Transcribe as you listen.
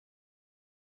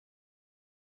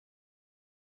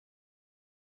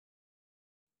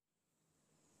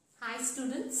Hi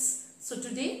students, so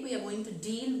today we are going to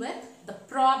deal with the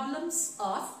problems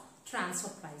of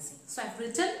transfer pricing. So I've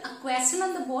written a question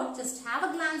on the board, just have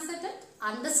a glance at it,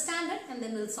 understand it and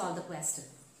then we'll solve the question.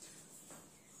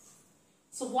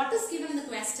 So what is given in the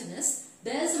question is,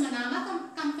 there is a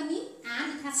Manama company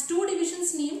and it has two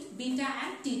divisions named Beta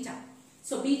and Theta.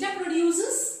 So Beta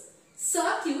produces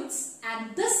circuits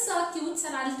and these circuits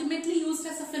are ultimately used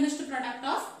as a finished product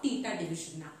of Theta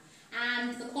division now.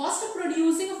 And the cost of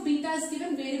producing of Beta is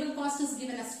given, variable cost is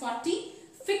given as 40,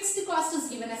 fixed cost is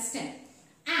given as 10.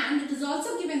 And it is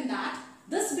also given that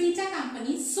this Beta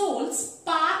company sells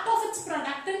part of its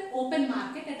product in open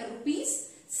market at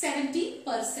rupees 70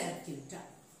 per circuit.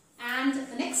 And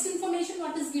the next information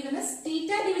what is given is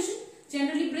Theta division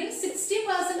generally brings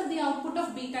 60% of the output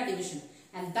of Beta division.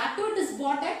 And that too it is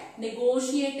bought at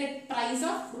negotiated price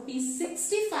of rupees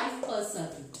 65 per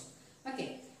circuit.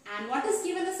 Okay. And what is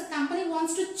given is the company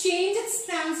wants to change its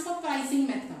transfer pricing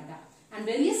method. And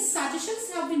various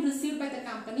suggestions have been received by the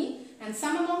company. And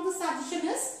some among the suggestion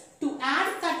is to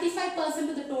add 35%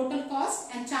 to the total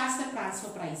cost and charge the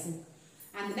transfer pricing.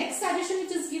 And the next suggestion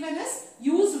which is given is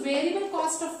use variable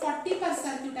cost of 40 per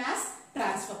circuit as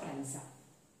transfer price.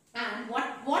 And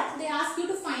what they ask you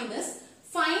to find is,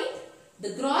 find the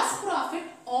gross profit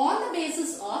on the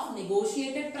basis of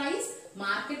negotiated price,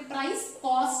 market price,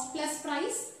 cost plus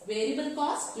price, variable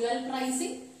cost, dual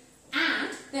pricing, and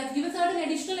they have given certain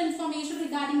additional information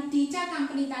regarding Theta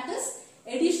company, that is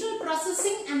additional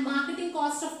processing and marketing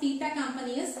cost of Theta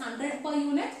company is 100 per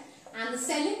unit and the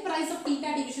selling price of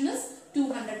Theta division is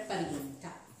 200 per unit.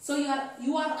 So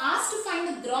you are asked to find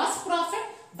the gross profit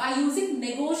by using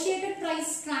negotiated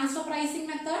price transfer pricing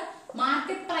method,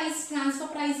 market price transfer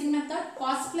pricing method,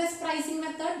 cost plus pricing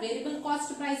method, variable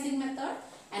cost pricing method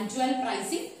and dual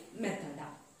pricing method.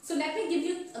 So let me give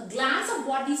you a glance of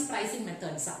what these pricing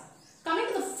methods are. Coming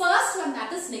to the first one,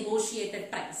 that is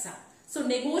negotiated price. So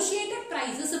negotiated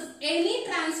price is if any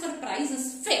transfer price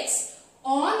is fixed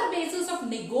on the basis of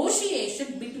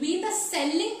negotiation between the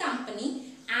selling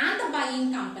company and the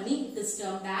buying company, it is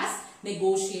termed as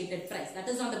negotiated price. That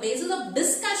is on the basis of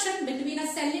discussion between a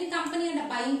selling company and a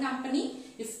buying company.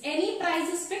 If any price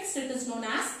is fixed, it is known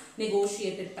as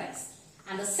negotiated price.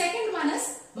 And the second one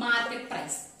is market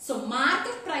price. So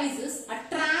market price is a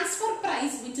transfer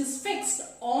price which is fixed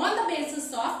on the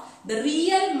basis of the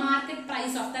real market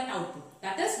price of that output.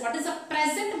 That is, what is the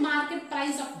present market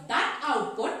price of that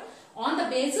output. On the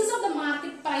basis of the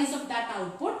market price of that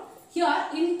output, here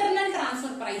internal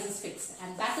transfer price is fixed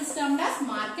and that is termed as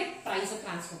market price or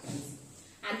transfer pricing.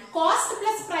 And cost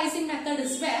plus pricing method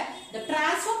is where the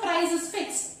transfer price is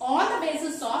fixed on the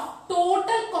basis of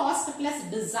total cost plus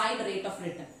desired rate of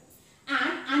return.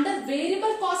 And under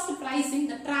variable cost pricing,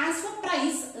 the transfer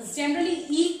price is generally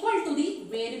equal to the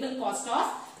variable cost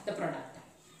of the product.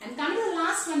 And coming to the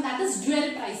last one, that is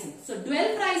dual pricing. So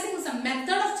dual pricing is a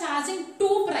method of charging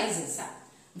two prices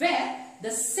where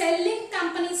the selling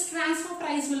company's transfer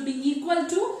price will be equal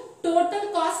to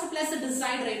total cost plus the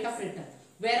desired rate of return.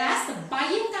 Whereas the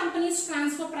buying company's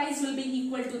transfer price will be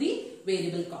equal to the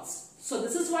variable cost. So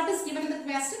this is what is given in the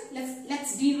question.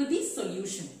 Let's deal with the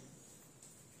solution.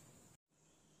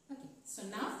 Okay, so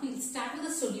now we'll start with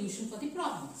the solution for the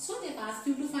problem. So they've asked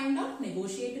you to find out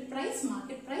negotiated price,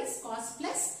 market price, cost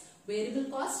plus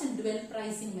variable cost and dual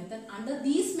pricing method. Under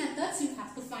these methods, you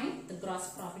have to find the gross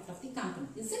profit of the company,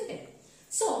 isn't it?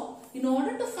 So in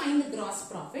order to find the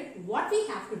gross profit, what we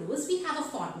have to do is we have a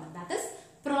formula, that is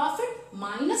profit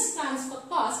minus transfer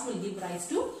cost will give rise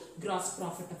to gross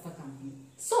profit of a company.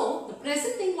 So the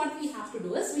present thing what we have to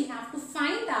do is we have to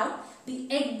find out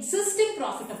the existing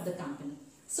profit of the company.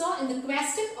 So in the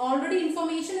question already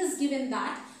information is given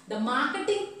that the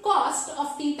marketing cost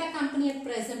of Theta company at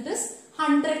present is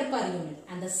 100 per unit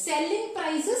and the selling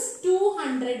price is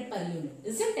 200 per unit,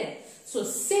 isn't it? So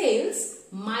sales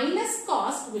minus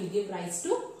cost will give rise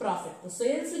to profit. The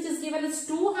sales which is given is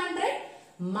 200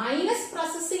 minus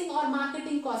processing or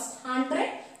marketing cost 100.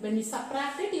 When you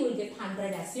subtract it, you will get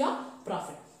 100 as your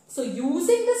profit. So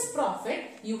using this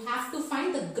profit, you have to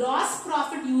find the gross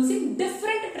profit using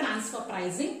different transfer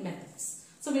pricing methods.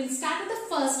 So we'll start with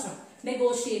the first one,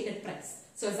 negotiated price.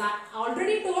 So as I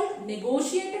already told,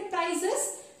 negotiated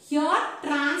prices, here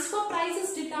transfer price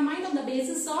is determined on the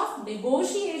basis of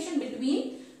negotiation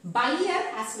between buyer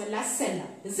as well as seller,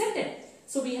 isn't it?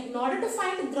 So in order to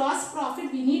find the gross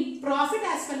profit, we need profit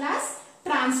as well as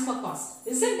transfer cost,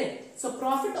 isn't it? So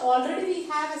profit already we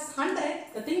have as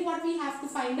 100. The thing what we have to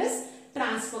find is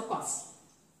transfer cost.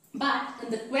 But in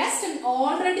the question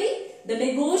already the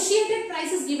negotiated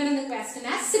price is given in the question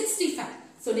as 65.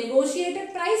 So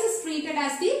negotiated price is treated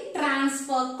as the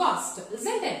transfer cost,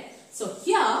 isn't it? So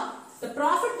here the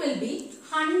profit will be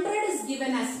 100 is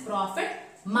given as profit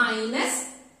minus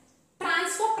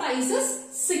transfer price is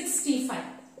 65.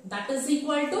 That is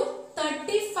equal to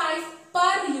 35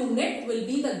 per unit will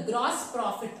be the gross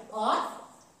profit of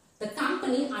the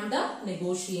company under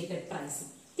negotiated pricing.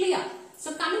 Clear?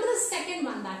 So coming to the second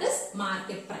one, that is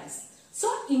market price. So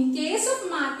in case of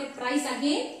market price,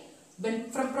 again,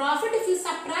 when from profit if you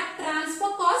subtract transfer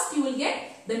cost, you will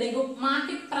get the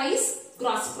market price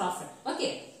gross profit.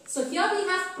 Okay. So here we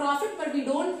have profit but we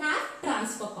don't have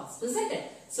transfer cost, isn't it?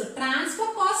 So transfer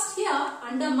cost here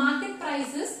under market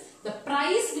price is the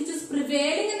price which is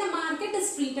prevailing in the market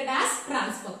is treated as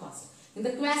transfer cost. In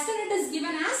the question it is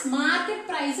given as market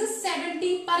price is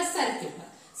 70 per circuit.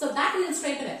 So that will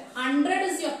straight away 100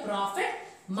 is your profit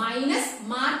minus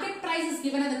market price is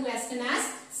given in the question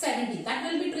as 70. That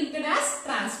will be treated as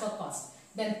transfer cost.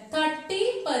 Then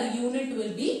 30 per unit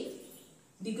will be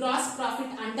the gross profit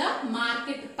under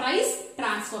market price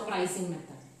transfer pricing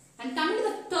method. And coming to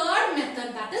the third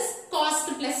method, that is cost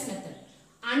plus method.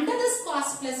 Under this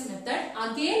cost plus method,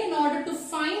 again in order to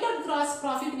find out gross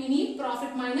profit, we need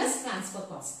profit minus transfer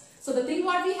cost. So the thing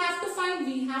what we have to find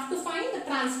the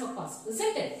transfer cost,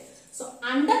 isn't it? So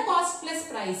under cost plus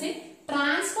pricing,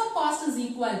 transfer cost is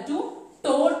equal to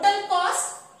total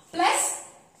cost plus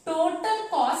total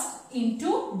cost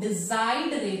into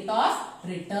desired rate of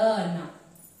return.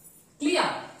 Clear?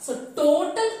 So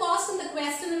total cost in the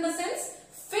question in the sense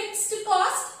fixed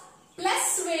cost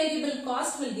plus variable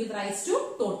cost will give rise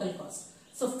to total cost.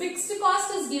 So fixed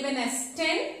cost is given as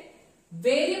 10,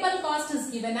 variable cost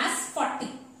is given as 40.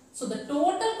 So the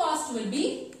total cost will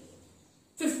be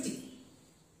 50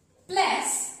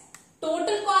 plus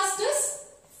total cost is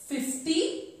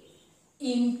 50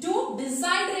 into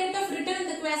desired rate of return in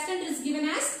the question is given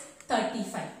as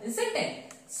 35, isn't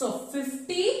it? So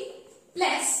 50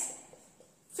 plus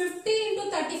 50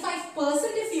 into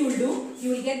 35% if you will do, you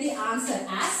will get the answer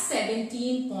as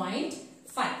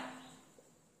 17.5.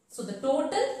 So the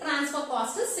total transfer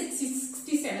cost is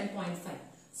 67.5.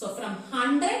 So from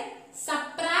 100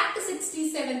 subtract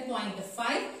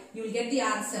 67.5, you will get the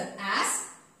answer as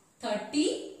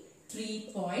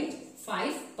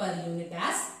 33.5 per unit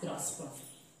as gross profit.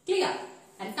 Clear?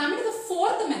 And coming to the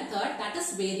fourth method, that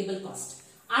is variable cost.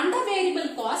 Under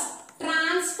variable cost,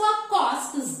 transfer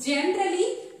cost is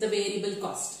generally the variable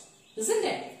cost, isn't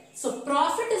it? So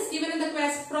profit is given in the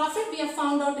question. Profit we have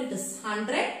found out it is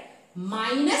 100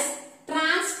 minus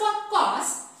transfer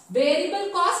cost. Variable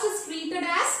cost is treated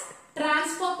as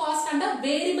transfer cost under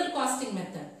variable costing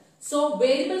method. So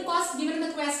variable cost given in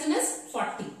the question is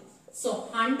 40. So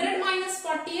 100 minus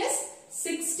 40 is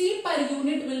 60 per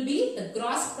unit will be the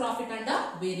gross profit under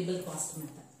variable cost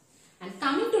method. And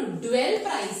coming to dual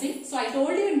pricing, so I told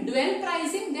you in dual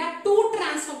pricing there are two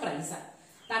transfer prices.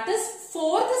 That is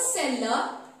for the seller,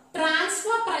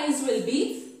 transfer price will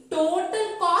be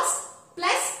total cost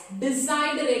plus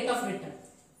desired rate of return.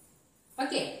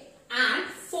 Okay. And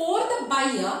for the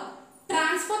buyer,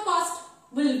 transfer cost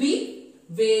will be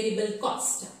variable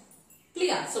cost.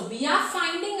 Clear? So we are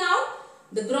finding out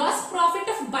the gross profit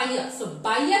of buyer. So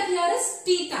buyer here is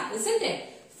theta, isn't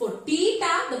it? For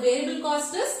theta, the variable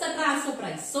cost is the transfer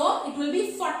price. So it will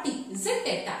be 40, isn't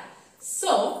it?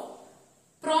 So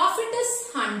profit is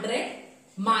 100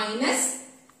 minus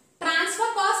transfer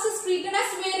cost is treated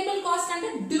as variable cost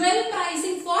under dual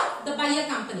pricing for the buyer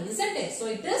company, isn't it? So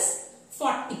it is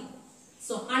 40.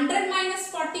 So 100 minus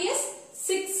 40 is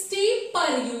 60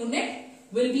 per unit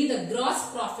will be the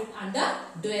gross profit under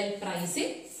dual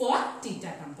pricing for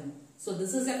theta company. So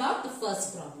this is about the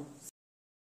first problem.